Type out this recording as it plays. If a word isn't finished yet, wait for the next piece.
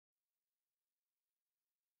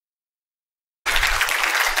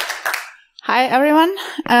Hi, everyone.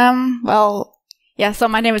 So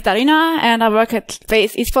my name is Darina, and I work at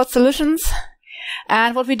Bayes Esports Solutions.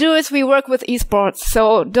 And what we do is we work with esports.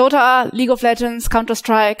 So Dota, League of Legends,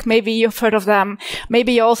 Counter-Strike, maybe you've heard of them.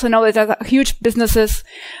 Maybe you also know that there are huge businesses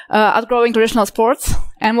outgrowing traditional sports.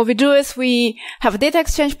 And what we do is we have a data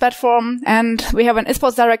exchange platform, and we have an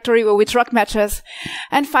esports directory where we track matches.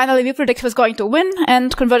 And finally, we predict who's going to win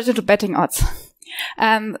and convert it into betting odds.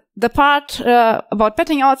 And the part about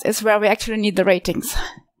betting odds is where we actually need the ratings.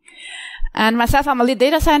 And myself, I'm a lead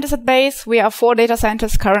data scientist at Bayes. We are 4 data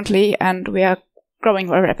scientists currently, and we are growing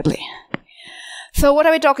very rapidly. So what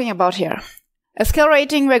are we talking about here? A skill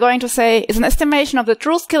rating, we're going to say, is an estimation of the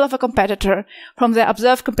true skill of a competitor from the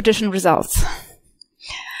observed competition results.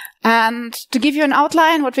 And to give you an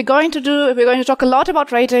outline, what we're going to do, we're going to talk a lot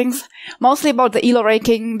about ratings, mostly about the ELO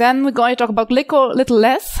ranking. Then we're going to talk about Glicko a little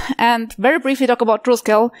less, and very briefly talk about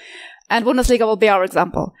TrueSkill, and Bundesliga will be our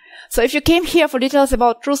example. So if you came here for details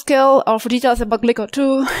about TrueSkill or for details about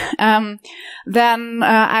Glicko2, then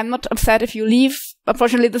I'm not upset if you leave.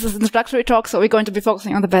 Unfortunately, this is an introductory talk, so we're going to be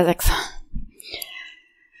focusing on the basics.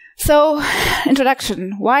 So,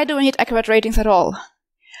 introduction. Why do we need accurate ratings at all?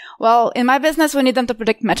 Well, in my business, we need them to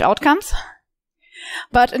predict match outcomes.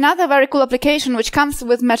 But another very cool application which comes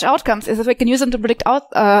with match outcomes is that we can use them to predict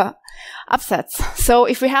upsets. So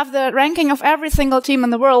if we have the ranking of every single team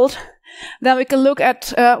in the world, then we can look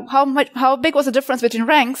at how big was the difference between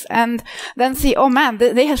ranks, and then see, oh man,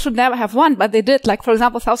 they should never have won, but they did. Like, for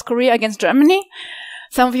example, South Korea against Germany.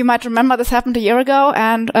 Some of you might remember this happened a year ago,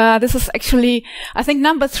 and this is actually, I think,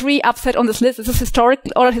 number 3 upset on this list. This is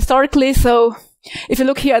historically, so if you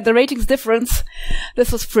look here at the ratings difference,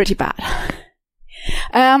 this was pretty bad.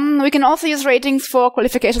 We can also use ratings for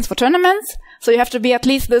qualifications for tournaments. So you have to be at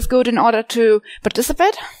least this good in order to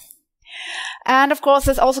participate. And of course,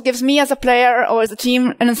 this also gives me as a player or as a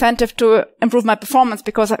team an incentive to improve my performance,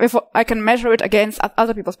 because if I can measure it against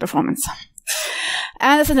other people's performance.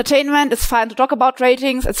 And as entertainment, it's fun to talk about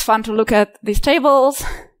ratings. It's fun to look at these tables.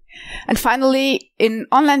 And finally, in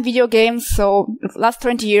online video games, so the last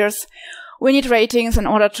 20 years, we need ratings in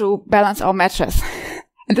order to balance our matches.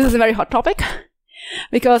 And this is a very hot topic,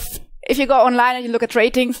 because if you go online and you look at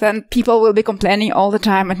ratings, then people will be complaining all the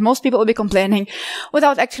time, and most people will be complaining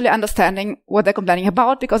without actually understanding what they're complaining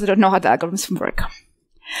about, because they don't know how the algorithms work.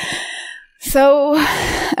 So,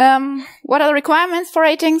 what are the requirements for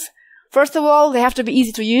ratings? First of all, they have to be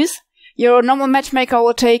easy to use. Your normal matchmaker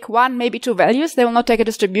will take 1, maybe 2 values. They will not take a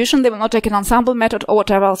distribution. They will not take an ensemble method or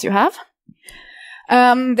whatever else you have.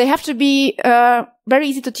 They have to be very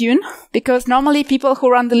easy to tune, because normally people who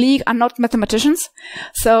run the league are not mathematicians,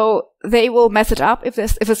 so they will mess it up if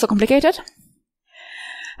it's so complicated.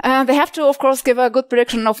 They have to, of course, give a good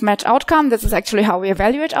prediction of match outcome. This is actually how we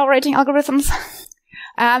evaluate our rating algorithms.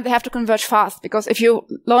 And they have to converge fast, because if you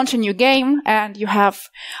launch a new game and you have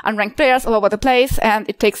unranked players all over the place and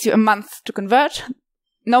it takes you a month to converge,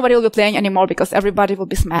 nobody will be playing anymore, because everybody will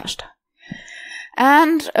be smashed.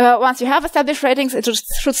 And once you have established ratings, it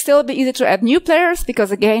should still be easy to add new players,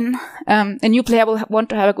 because again, a new player will want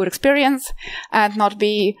to have a good experience and not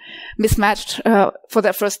be mismatched for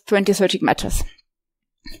their first 20, 30 matches.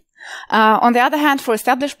 On the other hand, for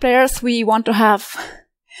established players, we want to have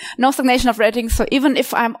no stagnation of ratings. So even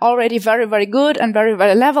if I'm already very, very good and very,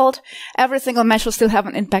 very leveled, every single match will still have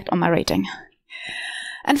an impact on my rating.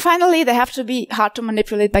 And finally, they have to be hard to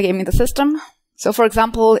manipulate by gaming the system. So, for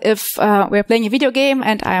example, if we're playing a video game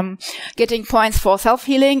and I'm getting points for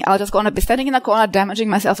self-healing, I'll just gonna be standing in a corner, damaging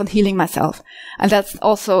myself and healing myself. And that's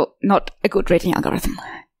also not a good rating algorithm.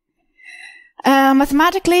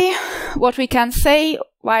 Mathematically, what we can say,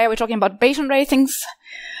 why are we talking about Bayesian ratings?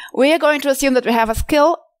 We are going to assume that we have a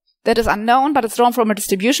skill that is unknown, but it's drawn from a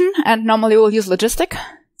distribution, and normally we'll use logistic.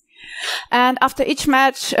 And after each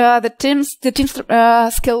match, the team's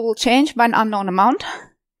skill will change by an unknown amount.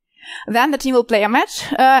 Then the team will play a match,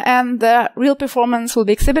 and the real performance will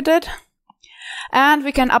be exhibited. And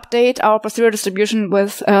we can update our posterior distribution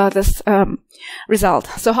with this result.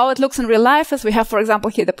 So how it looks in real life is we have, for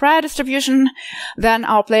example, here the prior distribution. Then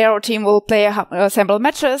our player or team will play several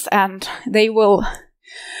matches, and they will...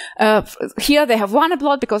 here they have won a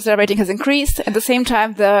lot because their rating has increased. At the same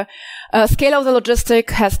time, the scale of the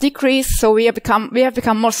logistic has decreased, so we have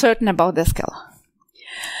become more certain about their skill.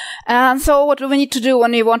 And so what do we need to do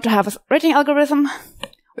when we want to have a rating algorithm?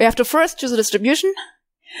 We have to first choose a distribution.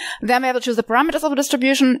 Then we have to choose the parameters of the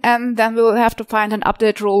distribution, and then we will have to find an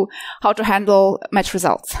update rule how to handle match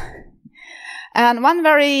results. And one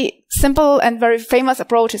very simple and very famous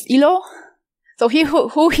approach is ELO. So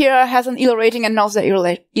who here has an ELO rating and knows the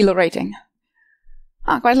ELO rating?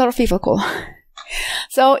 Quite a lot of people, cool.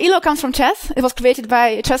 So ELO comes from chess. It was created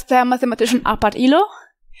by chess player mathematician Arpad ELO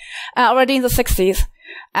already in the 60s.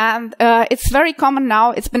 And it's very common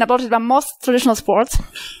now. It's been adopted by most traditional sports.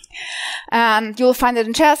 And you'll find it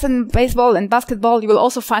in chess and baseball and basketball. You will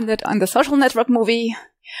also find it on the Social Network movie,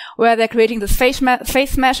 where they're creating this face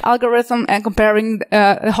mesh algorithm and comparing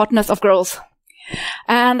the hotness of girls.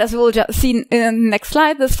 And as we'll just see in the next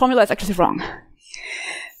slide, this formula is actually wrong.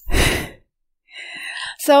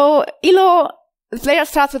 So ELO, the player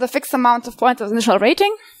starts with a fixed amount of points of initial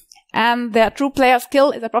rating, and their true player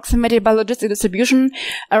skill is approximated by logistic distribution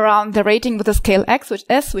around the rating with a scale x,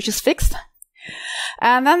 which is fixed.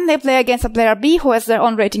 And then they play against a player B who has their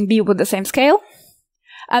own rating B with the same scale.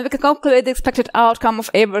 And we can calculate the expected outcome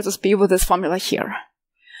of A versus B with this formula here.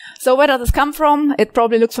 So where does this come from? It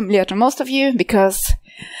probably looks familiar to most of you, because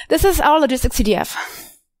this is our logistic CDF.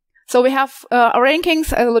 So we have our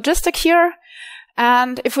rankings as a logistic here.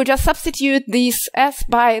 And if we just substitute these S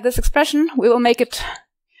by this expression, we will make it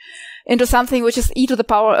into something which is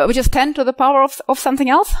which is 10 to the power of something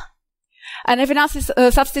else. And if we now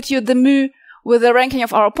substitute the mu with the ranking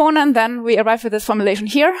of our opponent, then we arrive at this formulation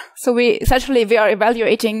here. So we are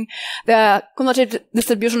evaluating the cumulative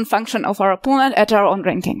distribution function of our opponent at our own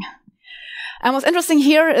ranking. And what's interesting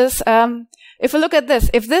here is, if we look at this,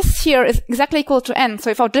 if this here is exactly equal to n,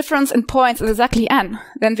 so if our difference in points is exactly n,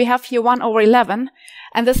 then we have here 1 over 11,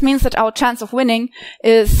 and this means that our chance of winning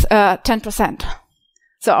is 10%.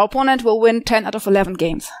 So our opponent will win 10 out of 11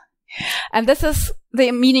 games. And this is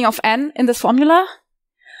the meaning of n in this formula.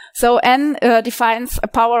 So n defines a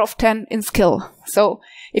power of 10 in skill. So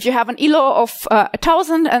if you have an ELO of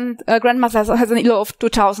 1,000 and a grandmaster has an ELO of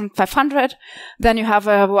 2,500, then you have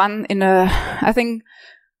a 1 in I think,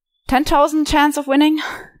 10,000 chance of winning.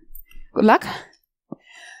 Good luck.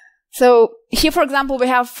 So here, for example, we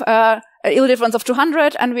have an ELO difference of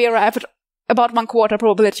 200, and we arrive at about 1/4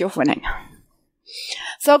 probability of winning.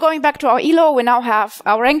 So going back to our ELO, we now have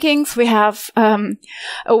our rankings. We have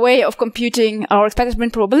a way of computing our expected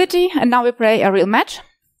win probability, and now we play a real match.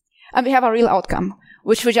 And we have a real outcome,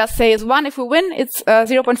 which we just say is 1 if we win, it's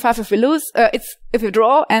 0.5 if we lose, it's if we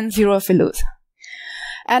draw, and 0 if we lose.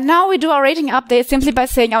 And now we do our rating update simply by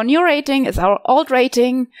saying our new rating is our old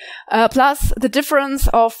rating, plus the difference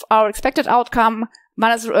of our expected outcome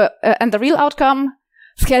minus and the real outcome,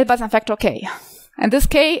 scaled by some factor k. And this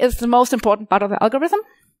k is the most important part of the algorithm.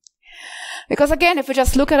 Because again, if we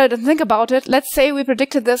just look at it and think about it, let's say we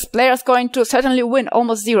predicted this player is going to certainly win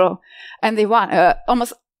almost 0, and they won,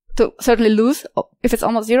 almost to certainly lose if it's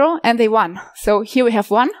almost 0, and they won. So here we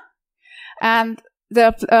have 1, and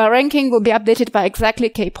the ranking will be updated by exactly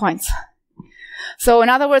k points. So in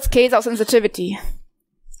other words, k is our sensitivity.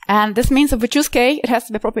 And this means if we choose k, it has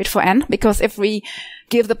to be appropriate for n, because if we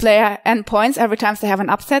give the player n points every time they have an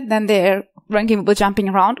upset, then their ranking will be jumping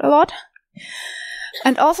around a lot.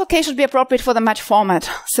 And also k should be appropriate for the match format.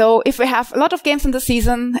 So if we have a lot of games in the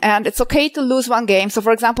season, and it's okay to lose one game. So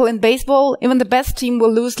for example, in baseball, even the best team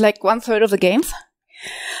will lose like 1/3 of the games.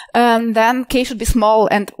 Then k should be small,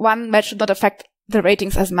 and one match should not affect the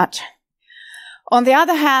ratings as much. On the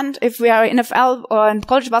other hand, if we are in NFL or in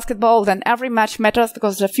college basketball, then every match matters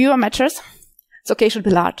because there are fewer matches, so k should be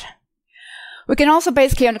large. We can also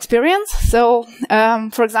base k on experience. So,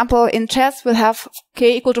 for example, in chess, we'll have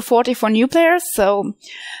k equal to 40 for new players, so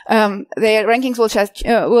their rankings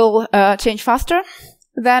will change faster.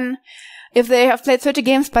 Then, if they have played 30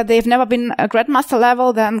 games but they've never been a grandmaster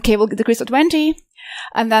level, then k will decrease to 20.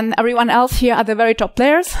 And then everyone else here are the very top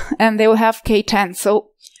players, and they will have k10.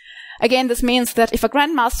 So again, this means that if a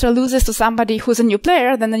grandmaster loses to somebody who's a new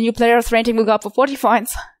player, then the new player's rating will go up for 40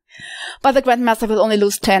 points. But the grandmaster will only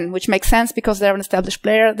lose 10, which makes sense because they're an established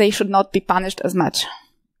player. They should not be punished as much.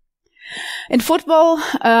 In football,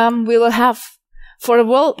 we will have for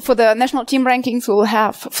the national team rankings, we will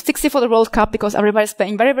have 60 for the World Cup because everybody's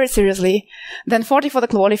playing very, very seriously. Then 40 for the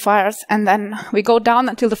qualifiers, and then we go down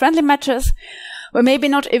until the friendly matches, where maybe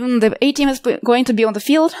not even the A team is going to be on the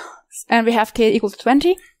field, and we have k equal to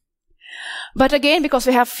 20. But again, because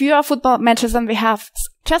we have fewer football matches than we have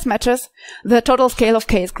chess matches, the total scale of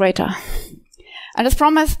k is greater. And as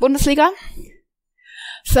promised, Bundesliga.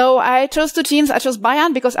 So I chose 2 teams. I chose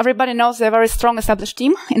Bayern because everybody knows they're a very strong established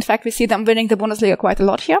team. In fact, we see them winning the Bundesliga quite a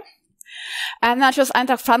lot here. And I chose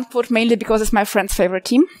Eintracht Frankfurt mainly because it's my friend's favorite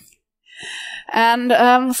team.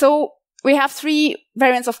 And so we have 3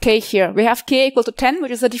 variants of k here. We have k equal to 10,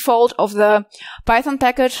 which is the default of the Python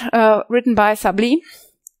package written by Sabli.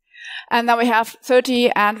 And then we have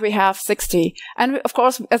 30 and we have 60. And of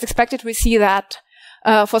course, as expected, we see that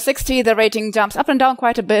for 60, the rating jumps up and down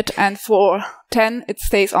quite a bit. And for 10, it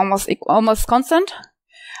stays almost constant.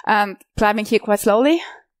 and climbing here quite slowly.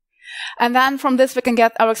 And then from this, we can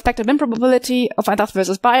get our expected win probability of Eintracht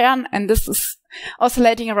versus Bayern. And this is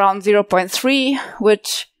oscillating around 0.3,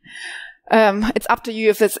 which it's up to you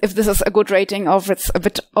if this is a good rating or if it's a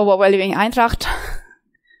bit overvaluing Eintracht.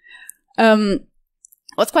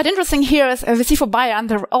 What's quite interesting here is, as we see for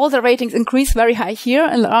Bayern, all the ratings increase very high here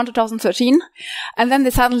in around 2013, and then they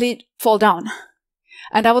suddenly fall down.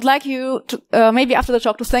 And I would like you to, maybe after the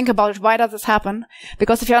talk, to think about why does this happen?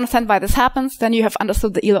 Because if you understand why this happens, then you have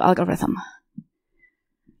understood the ELO algorithm.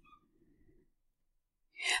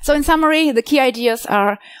 So in summary, the key ideas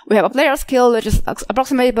are, we have a player skill, which is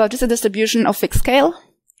approximately just a distribution of fixed scale.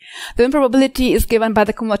 The win probability is given by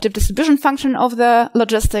the cumulative distribution function of the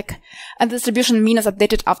logistic, and the distribution mean is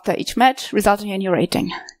updated after each match, resulting in a new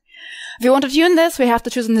rating. If you want to tune this, we have to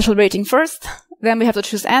choose initial rating first, then we have to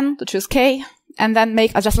choose n, to choose k, and then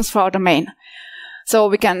make adjustments for our domain. So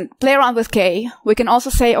we can play around with k. We can also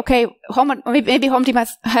say, okay, maybe home team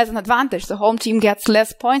has an advantage, so home team gets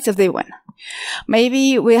less points if they win.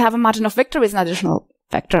 Maybe we have a margin of victory as an additional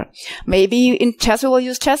factor. Maybe in chess we will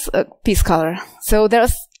use chess piece color. So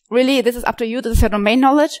there's really, this is up to you. This is your domain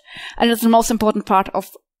knowledge, and it's the most important part of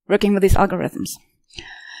working with these algorithms.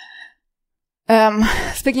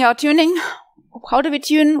 Speaking about tuning, how do we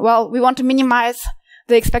tune? Well, we want to minimize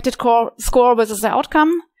the expected score versus the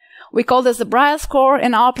outcome. We call this the Braille score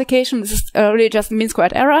in our application. This is really just mean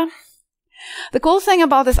squared error. The cool thing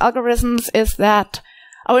about these algorithms is that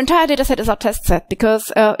our entire data set is our test set,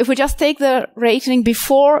 because if we just take the rating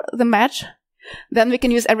before the match, then we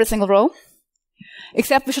can use every single row.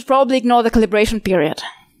 Except we should probably ignore the calibration period,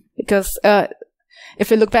 because if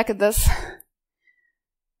we look back at this,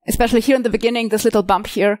 especially here in the beginning, this little bump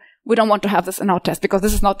here, we don't want to have this in our test, because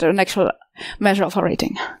this is not an actual measure of our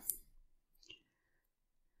rating.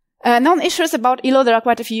 Known issues about ELO, there are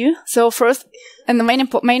quite a few. So first, and the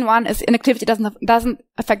main one is inactivity doesn't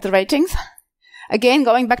affect the ratings. Again,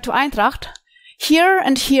 going back to Eintracht, here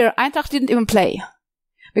and here, Eintracht didn't even play,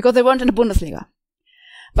 because they weren't in the Bundesliga.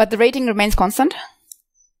 But the rating remains constant.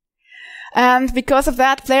 And because of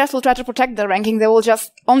that, players will try to protect their ranking. They will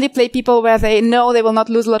just only play people where they know they will not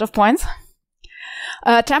lose a lot of points.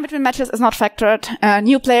 Time between matches is not factored.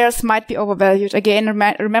 New players might be overvalued. Again,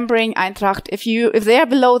 remembering Eintracht, if they are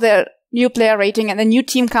below their new player rating and a new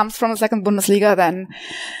team comes from the second Bundesliga, then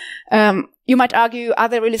you might argue, are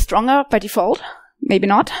they really stronger by default? Maybe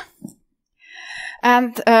not.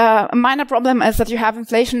 And a minor problem is that you have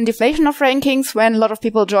inflation and deflation of rankings when a lot of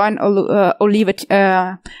people join or leave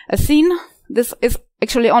a scene. This is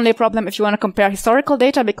actually only a problem if you want to compare historical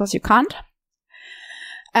data, because you can't.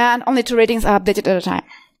 And only 2 ratings are updated at a time.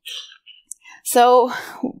 So,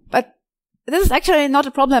 but this is actually not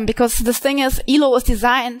a problem, because this thing is, ELO was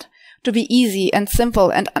designed to be easy and simple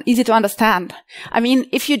and easy to understand. I mean,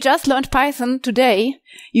 if you just learned Python today,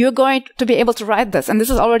 you're going to be able to write this. And this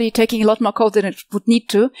is already taking a lot more code than it would need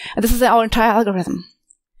to. And this is our entire algorithm.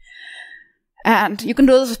 And you can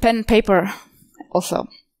do this with pen and paper also.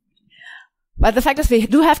 But the fact is, we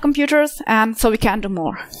do have computers, and so we can do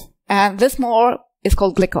more. And this more is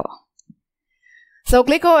called Glicko. So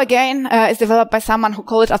Glicko, again, is developed by someone who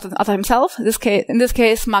called it after himself. In this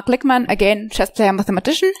case, Mark Lickman, again, chess player,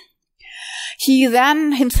 mathematician. He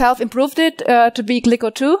then himself improved it to be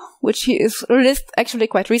Glicko2, which he is released actually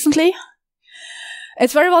quite recently.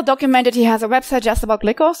 It's very well documented. He has a website just about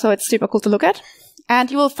Glicko, so it's super cool to look at.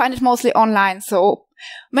 And you will find it mostly online. So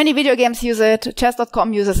many video games use it,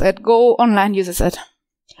 chess.com uses it, Go Online uses it.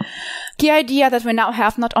 Key idea that we now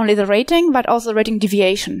have not only the rating, but also the rating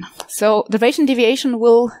deviation. So the rating deviation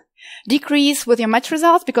will decrease with your match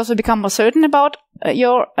results, because you become more certain about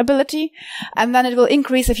your ability, and then it will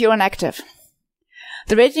increase if you're inactive.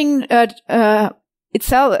 The rating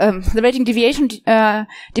itself, the rating deviation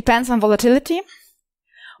depends on volatility,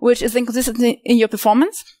 which is inconsistent in your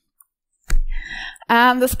performance.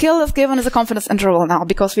 And the skill is given as a confidence interval now,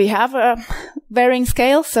 because we have a varying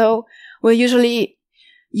scale, so we'll usually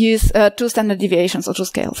use 2 standard deviations or 2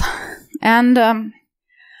 scales. And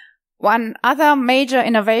one other major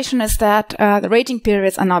innovation is that the rating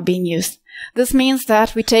periods are now being used. This means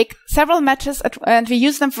that we take several matches and we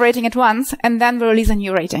use them for rating at once, and then we release a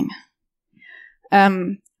new rating.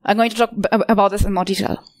 I'm going to talk about this in more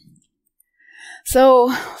detail.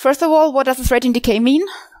 So, first of all, what does this rating decay mean?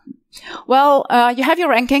 Well, you have your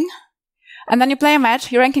ranking, and then you play a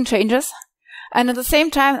match, your ranking changes, and at the same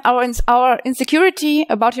time, our insecurity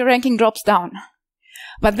about your ranking drops down.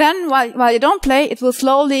 But then, while you don't play, it will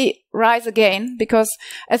slowly rise again, because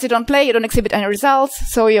as you don't play, you don't exhibit any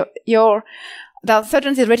results, so the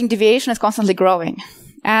uncertainty rating deviation is constantly growing.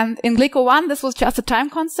 And in Glicko2, this was just a time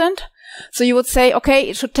constant. So you would say, okay,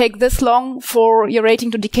 it should take this long for your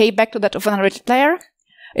rating to decay back to that of an unrated player.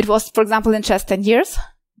 It was, for example, in chess 10 years.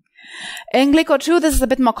 In Glicko2, this is a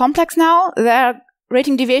bit more complex now. Their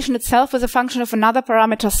rating deviation itself is a function of another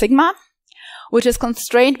parameter sigma, which is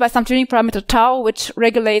constrained by some tuning parameter tau, which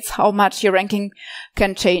regulates how much your ranking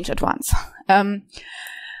can change at once.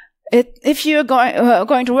 If you're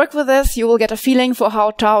going to work with this, you will get a feeling for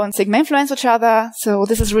how tau and sigma influence each other. So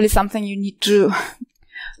this is really something you need to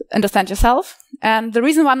understand yourself. And the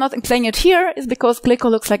reason why I'm not explaining it here is because Glicko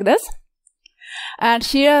looks like this. And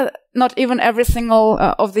here, not even every single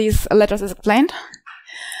of these letters is explained.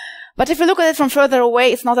 But if you look at it from further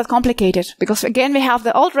away, it's not that complicated. Because again, we have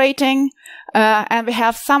the old rating, and we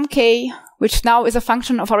have some k, which now is a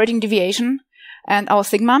function of our rating deviation and our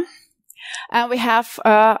sigma. And we have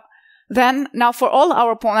then, now for all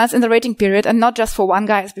our opponents in the rating period, and not just for one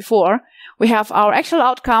guy as before, we have our actual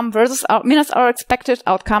outcome versus minus our expected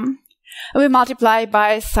outcome. And we multiply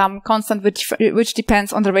by some constant which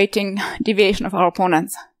depends on the rating deviation of our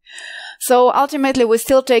opponents. So ultimately, we're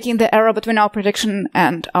still taking the error between our prediction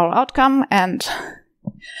and our outcome and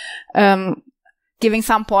giving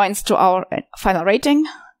some points to our final rating.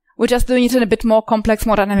 We're just doing it in a bit more complex,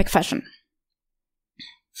 more dynamic fashion.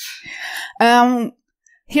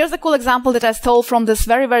 Here's a cool example that I stole from this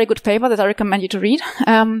very, very good paper that I recommend you to read.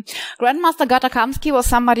 Grandmaster Gatakamsky was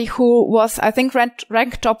somebody who was, I think,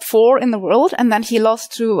 ranked top 4 in the world, and then he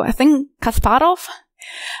lost to, I think, Kasparov,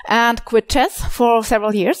 and quit chess for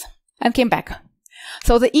several years, and came back.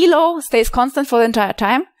 So the ELO stays constant for the entire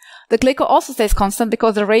time. The Glicko also stays constant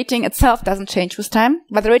because the rating itself doesn't change with time,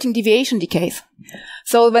 but the rating deviation decays.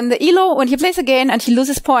 So when he plays again and he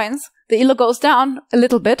loses points, the ELO goes down a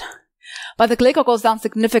little bit, but the Glicko goes down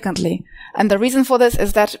significantly. And the reason for this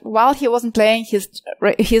is that while he wasn't playing, his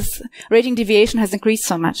rating deviation has increased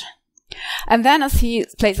so much. And then as he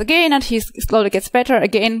plays again and he slowly gets better,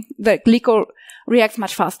 again, the Glicko reacts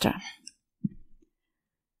much faster.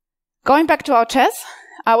 Going back to our chess,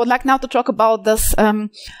 I would like now to talk about this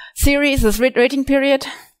series, this rating period.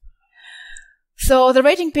 So the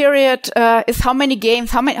rating period is how many games,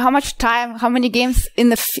 how much time, how many games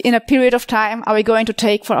in a period of time are we going to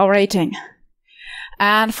take for our rating.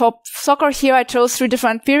 And for soccer here, I chose 3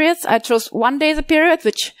 different periods. I chose 1 day as a period,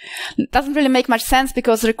 which doesn't really make much sense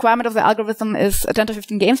because the requirement of the algorithm is 10 to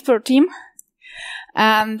 15 games per team.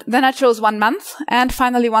 And then I chose 1 month, and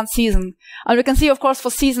finally 1 season. And we can see, of course, for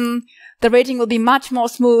season, the rating will be much more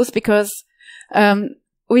smooth because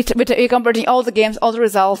we're converting all the games, all the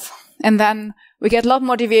results, and then we get a lot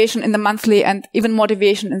more deviation in the monthly and even more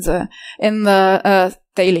deviation in the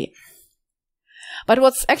daily. But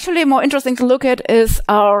what's actually more interesting to look at is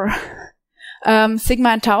our sigma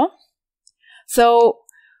and tau. So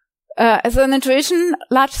as an intuition,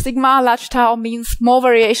 large sigma, large tau means more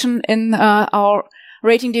variation in our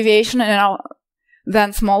rating deviation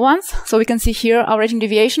than small ones. So we can see here our rating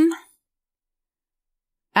deviation.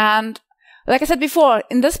 And like I said before,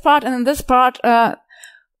 in this part and in this part,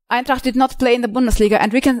 Eintracht did not play in the Bundesliga,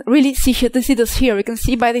 and we can really see this here. We can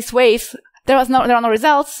see by these waves there are no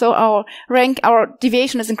results, so our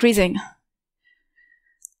deviation is increasing.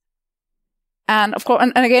 And of course,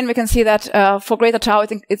 and again, we can see that for greater tau,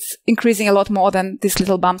 it's increasing a lot more than these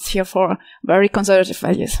little bumps here for very conservative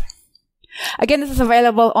values. Again, this is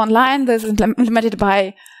available online. This is implemented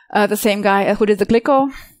by the same guy who did the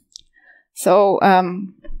Glicko. So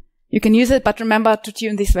you can use it, but remember to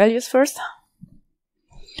tune these values first.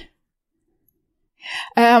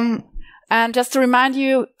 And just to remind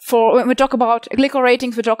you, when we talk about Glicko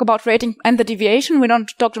ratings, we talk about rating and the deviation. We don't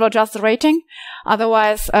talk about just the rating.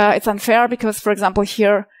 Otherwise, it's unfair because, for example,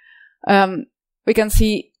 here we can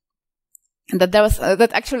see that there was the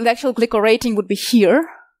actual Glicko rating would be here.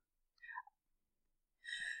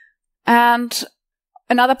 And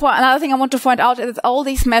another thing I want to point out is that all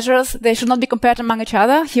these measures, they should not be compared among each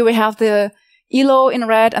other. Here we have the ELO in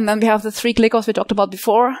red, and then we have the 3 Glickos we talked about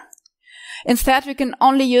before. Instead, we can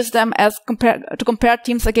only use them to compare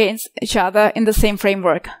teams against each other in the same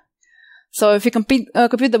framework. So if you compute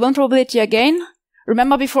the win probability again,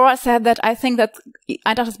 remember before I said that I think that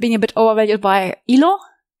Eintracht is being a bit overvalued by ELO?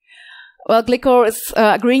 Well, Glicko is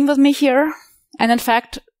agreeing with me here. And in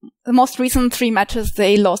fact, the most recent 3 matches,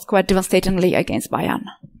 they lost quite devastatingly against Bayern.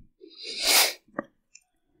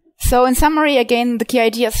 So in summary, again, the key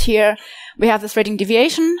ideas here, we have this rating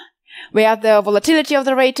deviation. We have the volatility of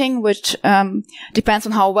the rating, which depends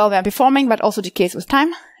on how well we are performing, but also decays with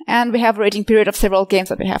time. And we have a rating period of several games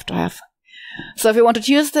that we have to have. So if we want to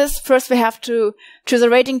choose this, first we have to choose a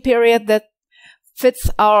rating period that fits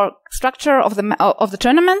our structure of the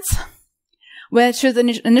tournaments. When I choose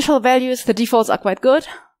the initial values, the defaults are quite good.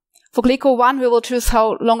 For Glicko1, we will choose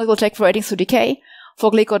how long it will take for ratings to decay. For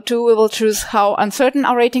Glicko2, we will choose how uncertain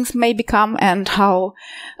our ratings may become and how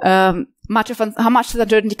much the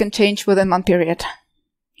uncertainty can change within one period.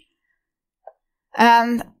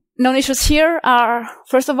 And known issues here are,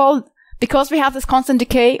 first of all, because we have this constant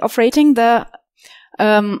decay of rating, they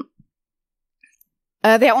are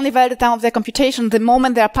only valid at the time of their computation. The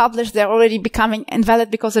moment they are published, they are already becoming invalid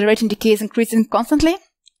because the rating decay is increasing constantly.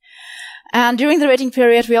 And during the rating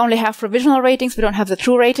period, we only have provisional ratings. We don't have the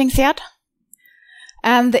true ratings yet.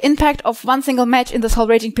 And the impact of one single match in this whole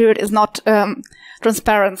rating period is not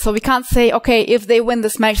transparent. So we can't say, okay, if they win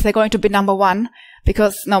this match, they're going to be number one,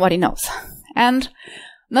 because nobody knows. And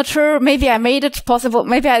not sure, maybe I made it possible,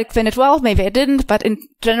 maybe I explained it well, maybe I didn't, but in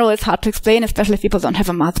general it's hard to explain, especially if people don't have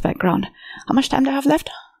a math background. How much time do I have left?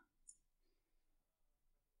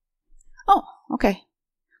 Oh, okay.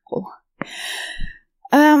 Cool.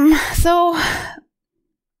 So,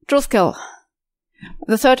 Trueskill,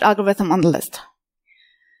 the third algorithm on the list.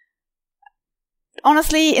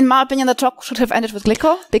 Honestly, in my opinion, the talk should have ended with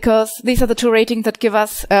Glicko, because these are the two ratings that give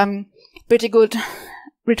us pretty good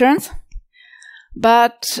returns.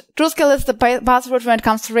 But Trueskill is the buzzword when it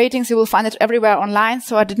comes to ratings. You will find it everywhere online,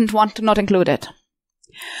 so I didn't want to not include it.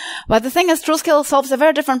 But the thing is, Trueskill solves a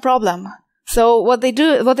very different problem. So what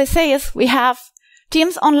they say is we have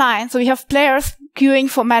teams online, so we have players queuing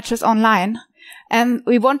for matches online, and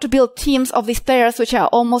we want to build teams of these players which are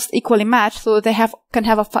almost equally matched, so they can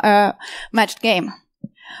have a matched game.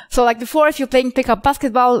 So like before, if you're playing pickup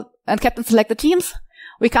basketball and captain select the teams,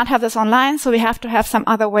 we can't have this online, so we have to have some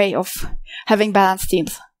other way of having balanced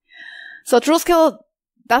teams. So Trueskill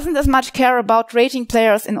doesn't as much care about rating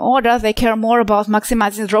players in order, they care more about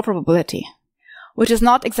maximizing the draw probability, which is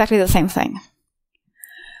not exactly the same thing.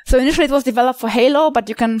 So initially it was developed for Halo, but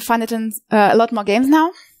you can find it in a lot more games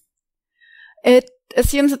now. It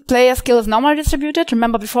assumes that player skill is normally distributed.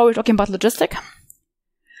 Remember, before we were talking about logistic.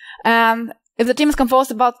 And if the team is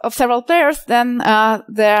composed of several players, then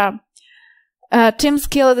their team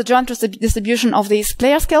skill is a joint distribution of these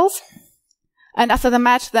player skills. And after the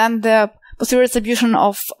match, then the posterior distribution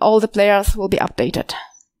of all the players will be updated.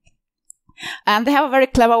 And they have a very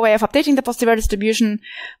clever way of updating the posterior distribution,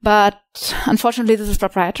 but unfortunately this is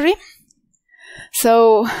proprietary.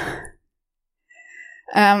 So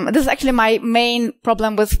this is actually my main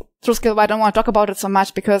problem with Trueskill, but I don't want to talk about it so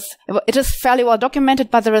much because it is fairly well documented,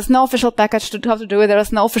 but there is no official package to how to do it. There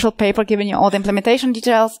is no official paper giving you all the implementation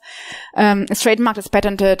details. It's trademarked, it's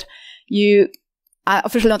patented. You are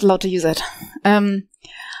officially not allowed to use it.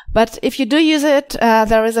 But if you do use it,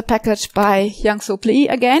 there is a package by Young-Soo Lee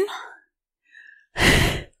again,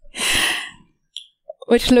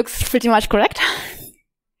 which looks pretty much correct.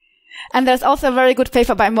 And there's also a very good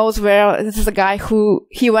paper by Mose where this is a guy who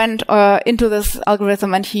he went into this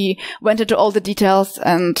algorithm and he went into all the details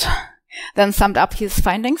and then summed up his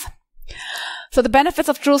findings. So the benefits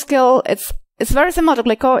of Trueskill, it's very similar to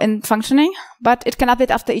Glicko in functioning, but it can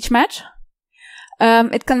update after each match.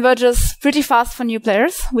 It converges pretty fast for new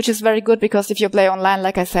players, which is very good because if you play online,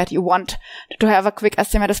 like I said, you want to have a quick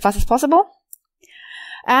estimate as fast as possible.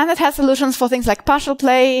 And it has solutions for things like partial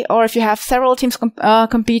play, or if you have several teams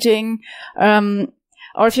competing,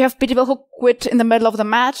 or if you have people who quit in the middle of the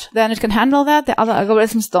match, then it can handle that. The other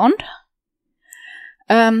algorithms don't.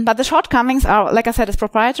 But the shortcomings are, like I said, it's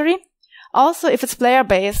proprietary. Also, if it's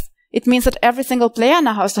player-based, it means that every single player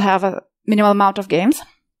now has to have a minimal amount of games.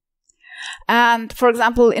 And, for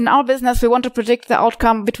example, in our business, we want to predict the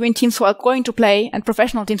outcome between teams who are going to play and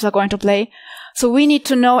professional teams who are going to play. So we need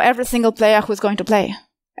to know every single player who is going to play.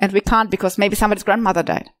 And we can't because maybe somebody's grandmother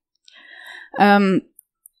died. And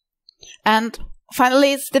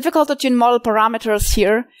finally, it's difficult to tune model parameters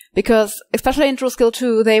here because, especially in Trueskill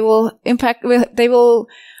 2, they will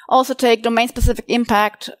also take domain-specific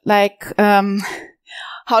impact, like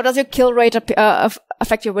how does your kill rate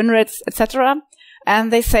affect your win rates, etc.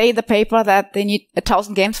 And they say in the paper that they need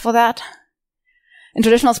 1,000 games for that. In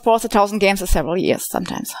traditional sports, 1,000 games is several years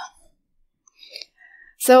sometimes.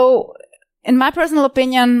 So, in my personal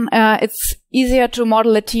opinion, it's easier to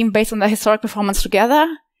model a team based on their historic performance together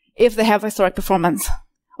if they have historic performance.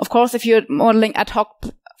 Of course, if you're modeling ad hoc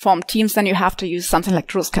form teams, then you have to use something like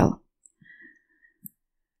Trueskill.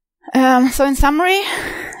 So in summary,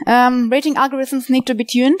 rating algorithms need to be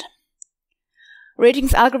tuned.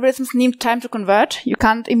 Ratings algorithms need time to convert. You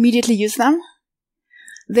can't immediately use them.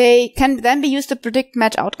 They can then be used to predict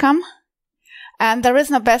match outcome. And there is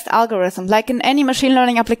no best algorithm. Like in any machine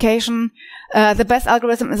learning application, the best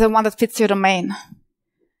algorithm is the one that fits your domain.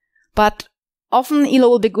 But often ELO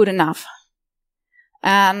will be good enough.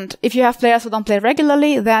 And if you have players who don't play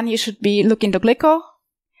regularly, then you should be looking to Glicko.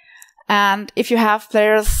 And if you have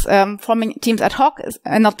players forming teams ad hoc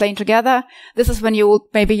and not playing together, this is when you will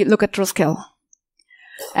maybe look at Trueskill.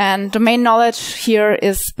 And domain knowledge here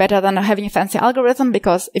is better than having a fancy algorithm,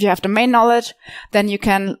 because if you have domain knowledge, then you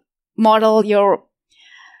can model your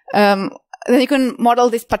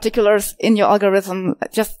these particulars in your algorithm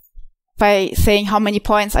just by saying how many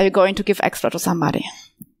points are you going to give extra to somebody.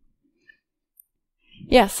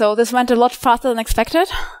 Yeah, so this went a lot faster than expected.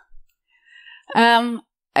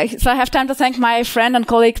 So I have time to thank my friend and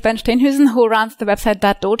colleague Ben Steenhuisen, who runs the website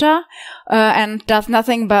 .dota and does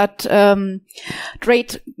nothing but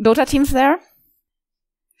great Dota teams there.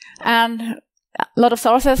 And a lot of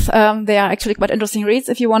sources. They are actually quite interesting reads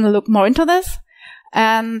if you want to look more into this.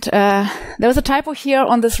 And there was a typo here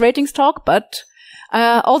on this ratings talk, but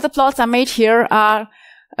all the plots I made here are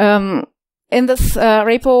in this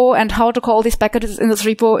repo, and how to call these packages in this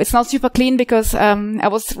repo. It's not super clean because I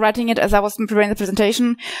was writing it as I was preparing the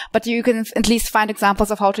presentation, but you can at least find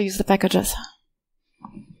examples of how to use the packages.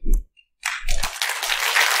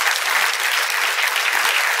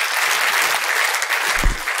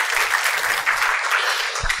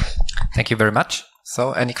 Thank you very much.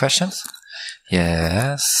 So, any questions?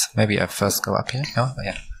 Yes. Maybe I first go up here. Oh,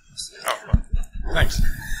 yeah. Oh, thanks.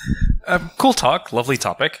 Cool talk, lovely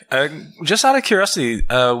topic. Just out of curiosity,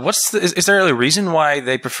 is there a reason why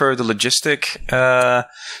they prefer the logistic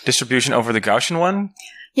distribution over the Gaussian one?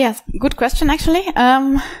 Yes, good question actually.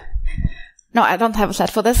 No, I don't have a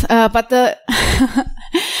slide for this, but the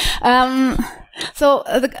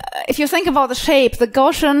if you think about the shape, the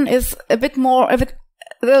Gaussian is a bit more. The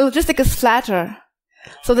logistic is flatter,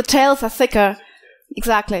 so the tails are thicker.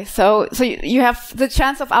 Exactly. So you have the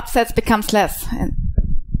chance of upsets becomes less.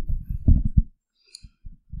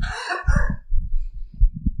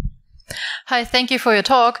 Hi, thank you for your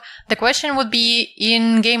talk. The question would be,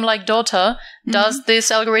 in game like Dota, does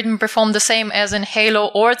this algorithm perform the same as in Halo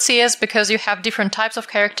or CS, because you have different types of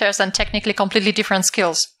characters and technically completely different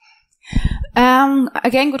skills?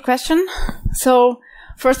 Again, good question. So,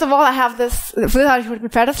 first of all, I have this, I should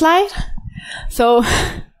prepare the slide. So,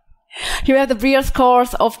 here we have the Brier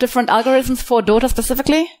scores of different algorithms for Dota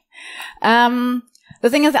specifically. The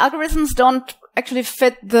thing is, the algorithms don't actually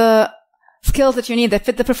fit the skills that you need. They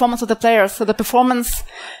fit the performance of the players. So the performance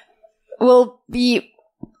will be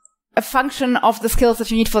a function of the skills that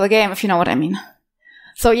you need for the game, if you know what I mean.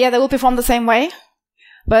 So yeah, they will perform the same way.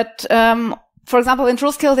 But for example, in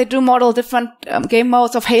Trueskill, they do model different game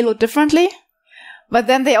modes of Halo differently. But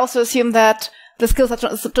then they also assume that the skills are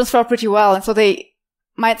transfer pretty well. And so they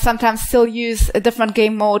might sometimes still use a different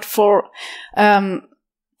game mode for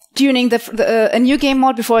tuning a new game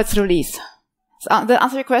mode before it's released. Did that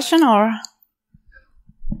answer your question, or?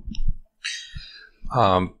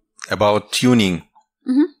 About tuning.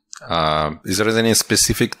 Is there any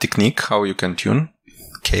specific technique how you can tune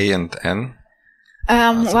K and N?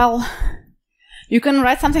 Well, you can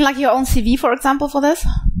write something like your own CV, for example, for this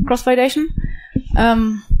cross-validation.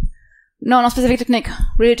 No specific technique.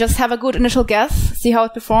 Really just have a good initial guess, see how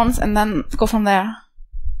it performs, and then go from there.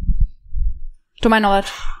 To my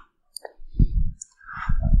knowledge.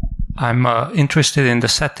 I'm interested in the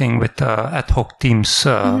setting with ad hoc teams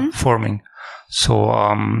forming. So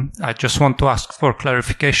I just want to ask for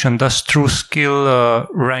clarification. Does Trueskill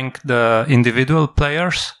rank the individual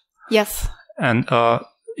players? Yes. And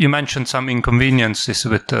you mentioned some inconveniences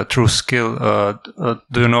with Trueskill.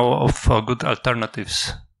 Do you know of good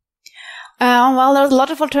alternatives? Well, there's a lot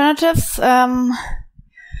of alternatives.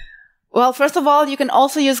 Well, first of all, you can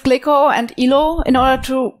also use Glicko and Elo in order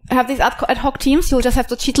to have these ad hoc teams. You'll just have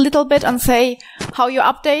to cheat a little bit and say how you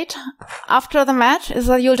update after the match is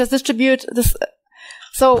that you'll just distribute this.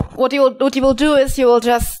 So what you will do is you will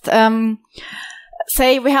just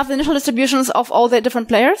say we have the initial distributions of all the different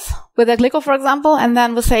players with a Glicko, for example, and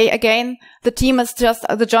then we'll say again the team is just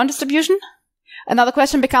the joint distribution. Another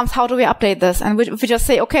question becomes how do we update this? And if we just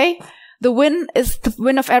say okay, the win is the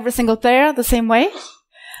win of every single player the same way.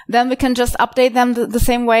 Then we can just update them the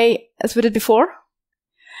same way as we did before.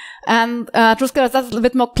 And Trueskill does it a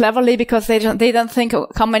bit more cleverly because they don't think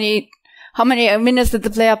how many minutes did the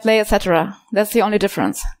player play, etc. That's the only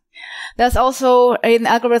difference. There's also an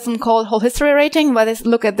algorithm called whole history rating, where they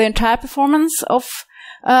look at the entire performance of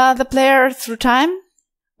the player through time.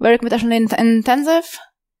 Very computationally intensive.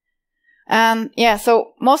 And yeah,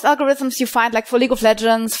 so most algorithms you find, like for League of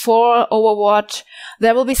Legends, for Overwatch,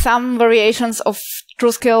 there will be some variations of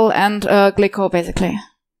Trueskill and Glicko, basically.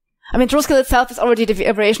 I mean, Trueskill itself is already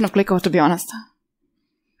a variation of Glicko, to be honest.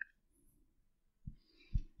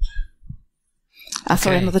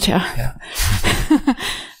 Sorry, another chair. Yeah.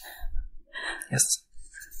 Yes.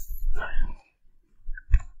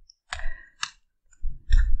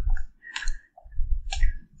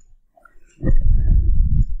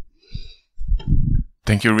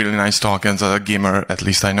 Thank you. Really nice talk. As a gamer, at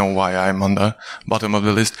least I know why I'm on the bottom of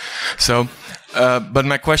the list. So, but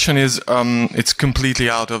my question is, it's completely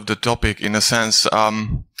out of the topic in a sense.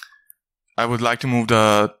 I would like to move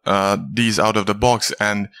these out of the box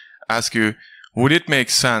and ask you, would it make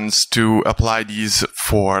sense to apply these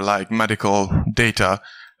for like medical data?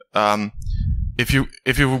 If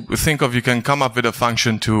you think of, you can come up with a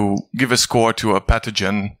function to give a score to a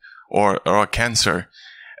pathogen or a cancer,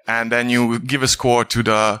 and then you give a score to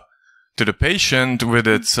the patient with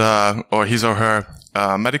its or his or her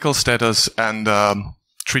medical status and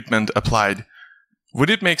treatment applied. Would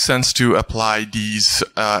it make sense to apply these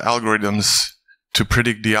algorithms to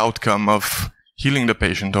predict the outcome of healing the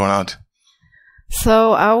patient or not?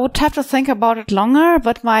 So I would have to think about it longer,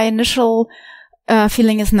 but my initial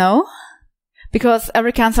feeling is no, because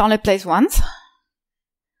every cancer only plays once.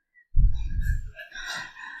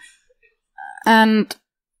 And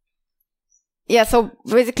yeah, so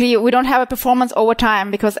basically we don't have a performance over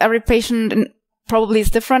time because every patient probably is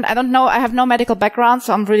different. I don't know. I have no medical background,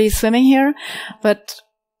 so I'm really swimming here, but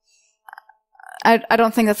I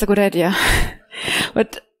don't think that's a good idea.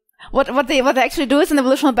 But what they actually do is in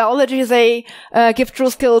evolutionary biology, they give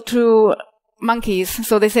Trueskill to monkeys.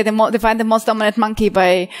 So they say they find the most dominant monkey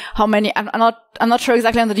by how many. I'm not sure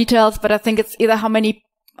exactly on the details, but I think it's either how many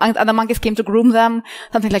other monkeys came to groom them,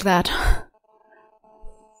 something like that.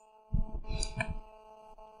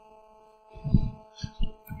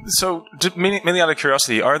 So, mainly out of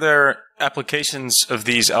curiosity, are there applications of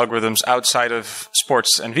these algorithms outside of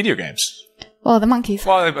sports and video games? Well, the monkeys.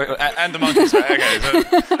 Well, and the monkeys. Okay. So,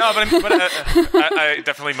 no, but I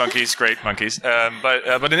definitely monkeys, great monkeys.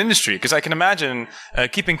 But in industry, because I can imagine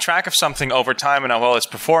keeping track of something over time and how well it's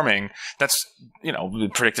performing. That's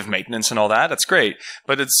predictive maintenance and all that. That's great.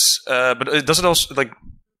 But does it also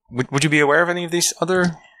would you be aware of any of these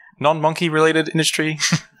other non-monkey related industry?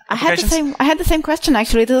 I had the same question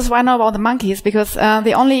actually. This is why I know about the monkeys, because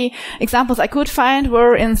the only examples I could find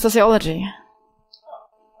were in sociology.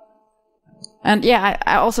 And yeah,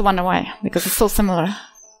 I also wonder why, because it's so similar.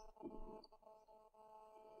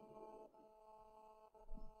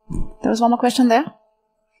 There was one more question there.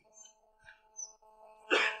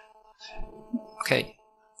 Okay,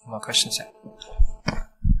 more questions here.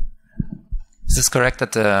 Is this correct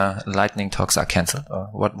that the lightning talks are cancelled, or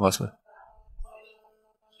what was it?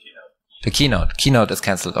 The keynote is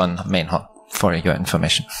cancelled on main hall, for your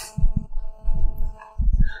information.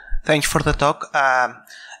 Thank you for the talk.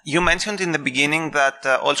 You mentioned in the beginning that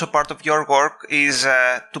also part of your work is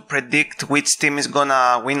to predict which team is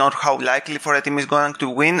gonna win or how likely for a team is going to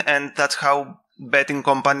win, and that's how betting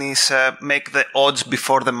companies make the odds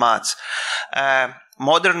before the match.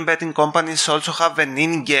 Modern betting companies also have an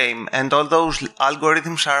in-game, and all those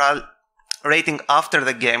algorithms are rating after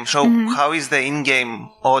the game. So how is the in-game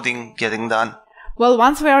odding getting done? Well,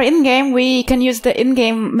 once we are in-game, we can use the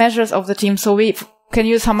in-game measures of the team. So we can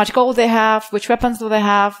use how much gold they have, which weapons do they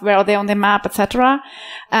have, where are they on the map, etc.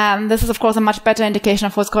 And this is, of course, a much better indication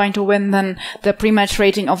of who's going to win than the pre-match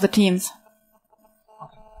rating of the teams.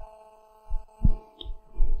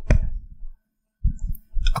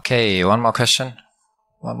 Okay, one more question.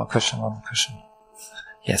 One more question.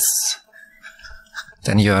 Yes.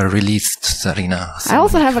 Then you are released, Darina. I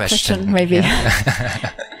also have a question, maybe.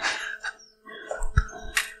 Yeah.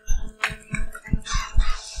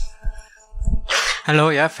 Hello,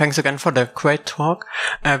 yeah, thanks again for the great talk.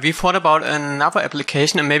 We thought about another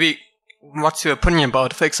application, and maybe what's your opinion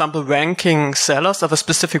about, for example, ranking sellers of a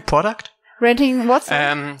specific product? Rating what?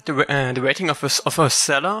 The rating of a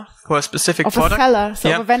seller for a specific product. Of a seller,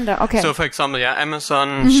 so of a vendor, okay. So, for example,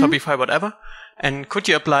 Amazon, Shopify, whatever. And could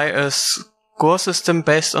you apply a score system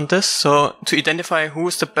based on this? So, to identify who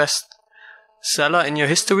is the best seller in your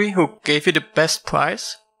history, who gave you the best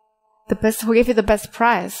price? Who gave you the best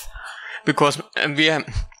price? Because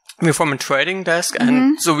we're from a trading desk,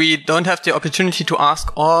 and so we don't have the opportunity to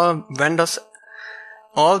ask all vendors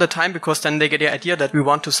all the time, because then they get the idea that we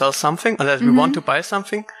want to sell something or that we want to buy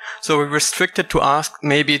something. So we're restricted to ask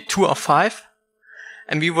maybe 2 or 5,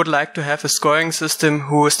 and we would like to have a scoring system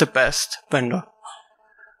who is the best vendor.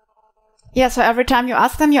 Yeah, so every time you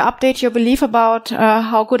ask them, you update your belief about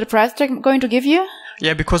how good a price they're going to give you?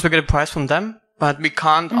 Yeah, because we get a price from them, but we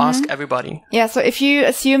can't ask everybody. Yeah, so if you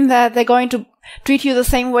assume that they're going to treat you the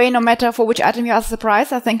same way no matter for which item you ask the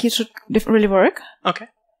price, I think it should really work. Okay.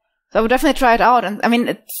 So I would definitely try it out. And I mean,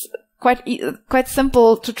 it's quite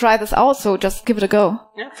simple to try this out, so just give it a go.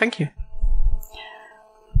 Yeah, thank you.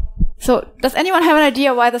 So, does anyone have an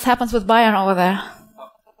idea why this happens with Bayern over there?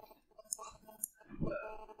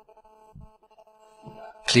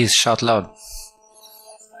 Please shout loud.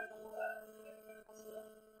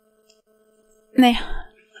 Nee.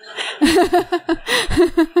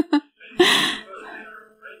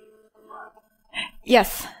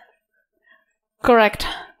 Yes. Correct.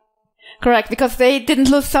 Correct. Because they didn't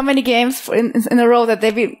lose so many games in a row that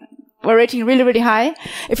they were rating really, really high.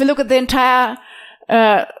 If you look at the entire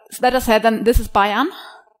data set, then this is Bayern.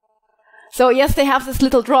 So yes, they have this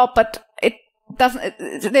little drop, but it doesn't.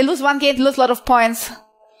 They lose one game, they lose a lot of points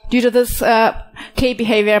due to this K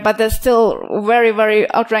behavior, but they're still very, very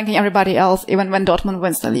outranking everybody else, even when Dortmund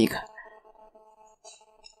wins the league.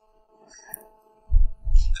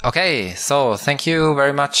 Okay, so thank you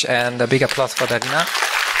very much, and a big applause for Darina.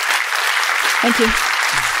 Thank you.